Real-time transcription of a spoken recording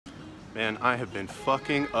Man, I have been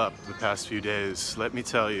fucking up the past few days, let me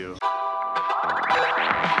tell you.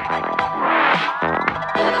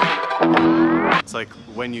 It's like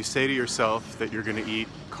when you say to yourself that you're gonna eat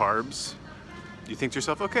carbs, you think to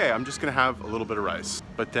yourself, okay, I'm just gonna have a little bit of rice.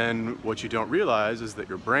 But then what you don't realize is that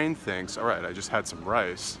your brain thinks, all right, I just had some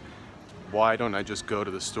rice. Why don't I just go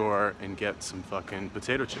to the store and get some fucking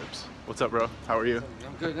potato chips? What's up, bro? How are you?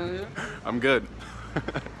 I'm good, how are you? I'm good.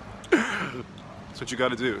 That's what you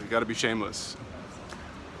gotta do. You gotta be shameless.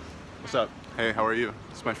 What's up? Hey, how are you?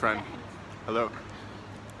 It's my friend. Hello.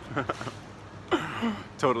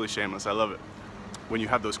 Totally shameless, I love it. When you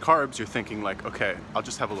have those carbs, you're thinking like, okay, I'll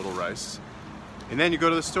just have a little rice. And then you go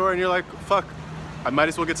to the store and you're like, fuck, I might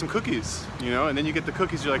as well get some cookies, you know? And then you get the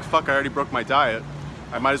cookies, you're like, fuck, I already broke my diet.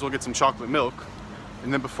 I might as well get some chocolate milk.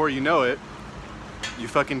 And then before you know it, you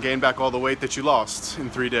fucking gain back all the weight that you lost in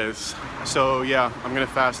 3 days. So yeah, I'm gonna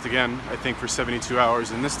fast again, I think for 72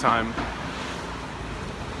 hours. And this time,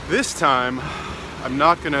 I'm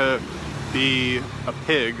not gonna be a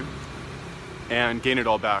pig and gain it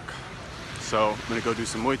all back. So I'm gonna go do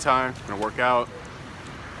some Muay Thai, I'm gonna work out.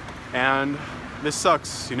 And this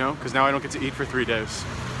sucks, you know, because now I don't get to eat for 3 days.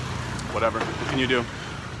 Whatever, what can you do?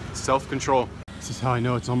 Self-control. This is how I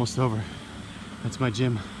know it's almost over. That's my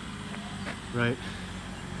gym, right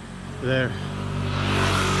there.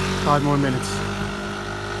 5 more minutes.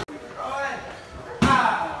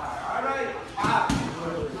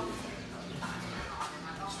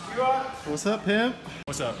 What's up, pimp?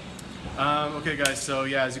 What's up? Okay guys, so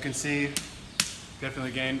yeah, as you can see,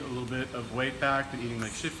 definitely gained a little bit of weight back, been eating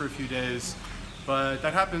like shit for a few days, but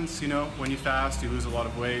that happens, you know, when you fast, you lose a lot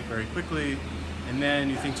of weight very quickly, and then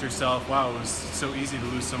you think to yourself, wow, it was so easy to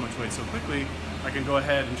lose so much weight so quickly, I can go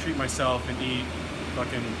ahead and treat myself and eat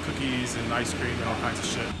fucking cookies and ice cream and all kinds of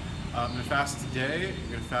shit. I'm gonna fast today,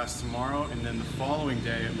 I'm gonna fast tomorrow, and then the following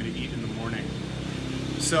day I'm gonna eat in the morning.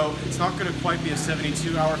 So it's not gonna quite be a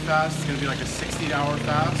 72-hour fast, it's gonna be like a 60-hour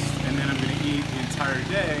fast, and then I'm gonna eat the entire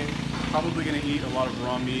day. Probably gonna eat a lot of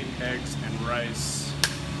raw meat, eggs, and rice.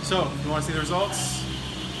 So if you wanna see the results,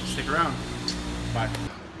 stick around. Bye.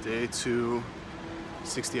 Day 2,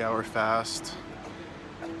 60-hour fast.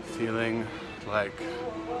 Feeling like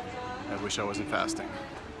I wish I wasn't fasting.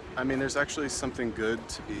 I mean, there's actually something good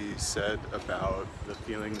to be said about the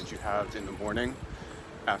feeling that you have in the morning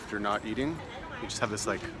after not eating. You just have this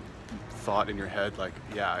like thought in your head like,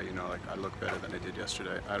 yeah, you know, like I look better than I did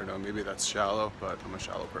yesterday. I don't know, maybe that's shallow, but I'm a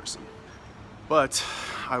shallow person. But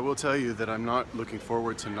I will tell you that I'm not looking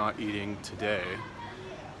forward to not eating today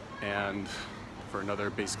and for another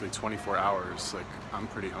basically 24 hours. Like, I'm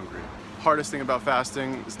pretty hungry. Hardest thing about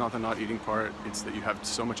fasting is not the not eating part, it's that you have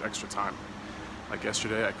so much extra time. Like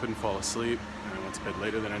yesterday, I couldn't fall asleep, and I went to bed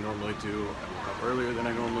later than I normally do. I woke up earlier than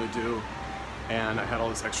I normally do, and I had all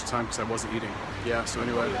this extra time because I wasn't eating. Yeah, so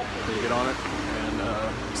anyway, I'm gonna get on it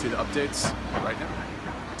and see the updates right now.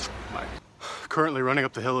 Bye. Currently running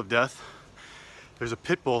up the hill of death. There's a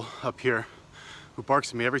pit bull up here who barks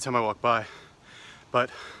at me every time I walk by,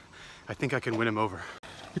 but I think I can win him over.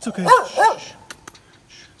 It's okay. Shh, shh.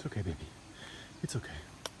 It's okay, baby. It's okay.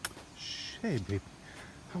 Shh. Hey, baby.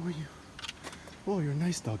 How are you? Oh, you're a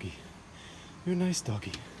nice doggy. You're a nice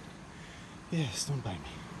doggy. Yes, don't bite me.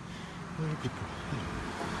 Oh, you're a good girl. Hello.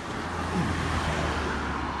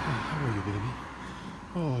 Hey, how are you, baby?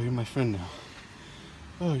 Oh, you're my friend now.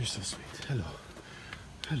 Oh, you're so sweet. Hello.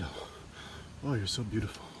 Hello. Oh, you're so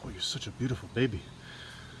beautiful. Oh, you're such a beautiful baby.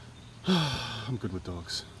 I'm good with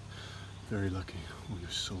dogs. Very lucky. Oh, you're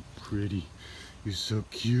so pretty. You're so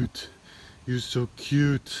cute. You're so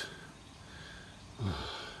cute. Oh,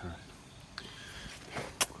 all right.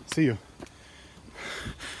 See you.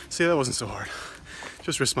 See, that wasn't so hard.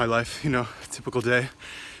 Just risked my life, you know, typical day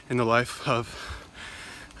in the life of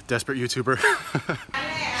a desperate YouTuber.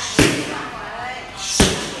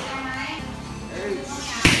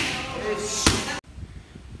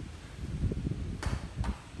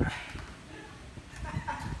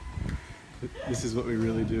 This is what we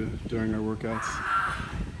really do during our workouts.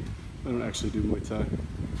 I don't actually do Muay Thai.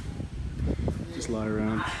 Just lie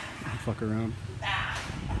around and fuck around.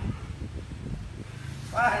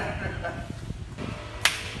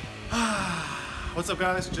 What's up,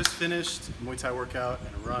 guys? Just finished Muay Thai workout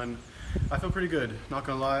and a run. I feel pretty good, not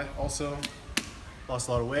gonna lie. Also, lost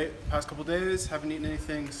a lot of weight past couple days. Haven't eaten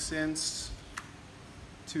anything since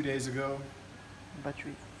 2 days ago.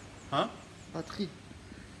 Battery. Huh? Batterie.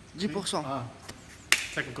 10%. Ah,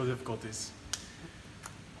 technical difficulties.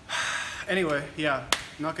 Anyway, yeah,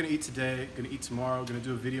 I'm not gonna eat today, gonna eat tomorrow, gonna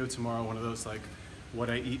do a video tomorrow, one of those like what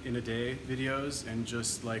I eat in a day videos, and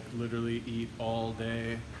just like literally eat all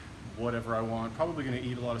day, whatever I want. Probably gonna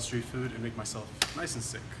eat a lot of street food and make myself nice and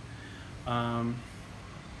sick.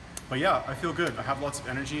 But yeah, I feel good. I have lots of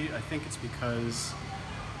energy. I think it's because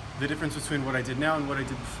the difference between what I did now and what I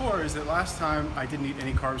did before is that last time I didn't eat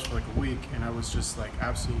any carbs for like a week and I was just like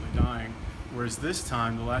absolutely dying. Whereas this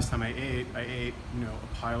time, the last time I ate, you know,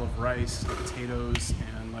 a pile of rice, potatoes,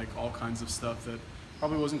 and like all kinds of stuff that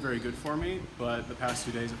probably wasn't very good for me, but the past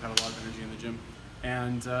 2 days I've had a lot of energy in the gym.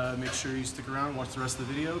 And make sure you stick around and watch the rest of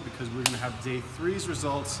the video because we're gonna have day 3's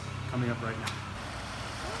results coming up right now.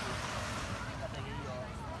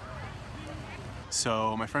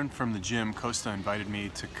 So my friend from the gym, Costa, invited me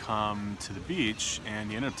to come to the beach, and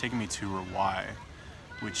he ended up taking me to Rawai,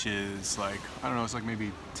 which is like, I don't know, it's like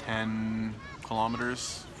maybe 10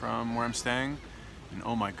 kilometers from where I'm staying. And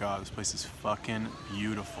oh my God, this place is fucking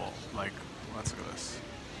beautiful. Like, let's look at this.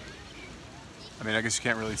 I mean, I guess you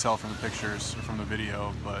can't really tell from the pictures or from the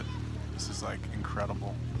video, but this is like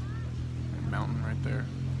incredible. And mountain right there.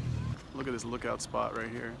 Look at this lookout spot right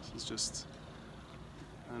here. This is just,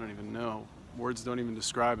 I don't even know. Words don't even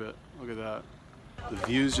describe it. Look at that. The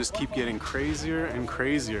views just keep getting crazier and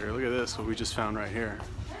crazier. Look at this, what we just found right here.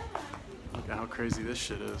 Look at how crazy this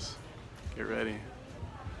shit is. Get ready.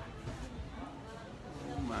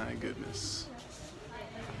 Oh my goodness.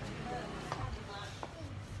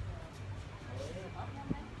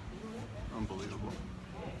 Unbelievable.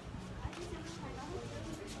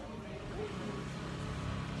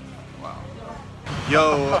 Wow.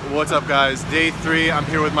 Yo, what's up guys? Day 3, I'm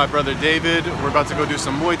here with my brother David. We're about to go do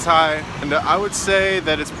some Muay Thai. And I would say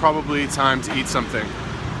that it's probably time to eat something.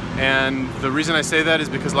 And the reason I say that is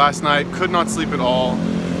because last night could not sleep at all.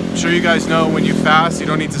 I'm sure you guys know when you fast, you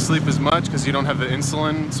don't need to sleep as much because you don't have the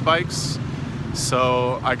insulin spikes.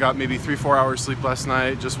 So I got maybe 3-4 hours sleep last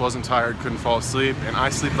night, just wasn't tired, couldn't fall asleep, and I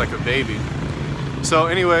sleep like a baby. So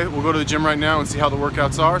anyway, we'll go to the gym right now and see how the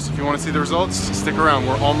workouts are. So if you want to see the results, stick around,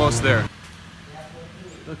 we're almost there.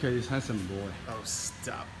 Look at this handsome boy. Oh,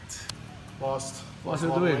 stop it. Lost What's a it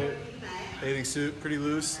lot of doing? weight. Bathing suit, pretty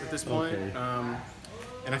loose at this point. Okay.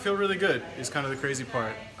 And I feel really good, is kind of the crazy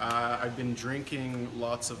part. I've been drinking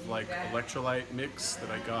lots of like electrolyte mix that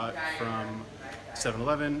I got from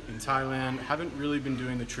 7-Eleven in Thailand. Haven't really been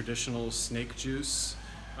doing the traditional snake juice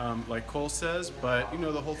like Cole says, but you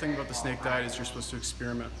know, the whole thing about the snake diet is you're supposed to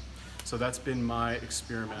experiment. So that's been my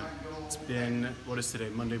experiment. It's been, what is today,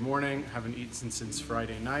 Monday morning, haven't eaten since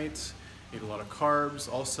Friday night, ate a lot of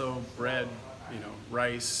carbs, also bread, you know,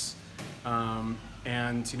 rice,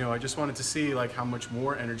 and you know, I just wanted to see like how much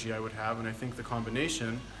more energy I would have, and I think the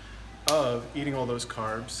combination of eating all those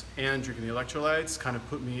carbs and drinking the electrolytes kind of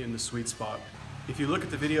put me in the sweet spot. If you look at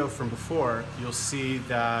the video from before, you'll see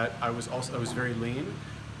that I was very lean,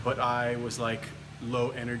 but I was like low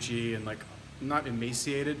energy and like not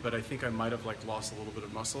emaciated, but I think I might have like lost a little bit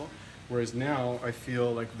of muscle. Whereas now I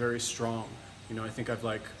feel like very strong. You know, I think I've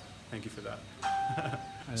like, thank you for that.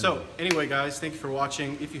 So anyway guys, thank you for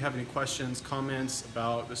watching. If you have any questions, comments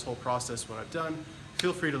about this whole process, what I've done,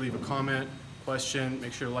 feel free to leave a comment, question,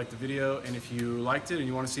 make sure to like the video. And if you liked it and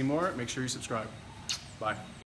you want to see more, make sure you subscribe. Bye.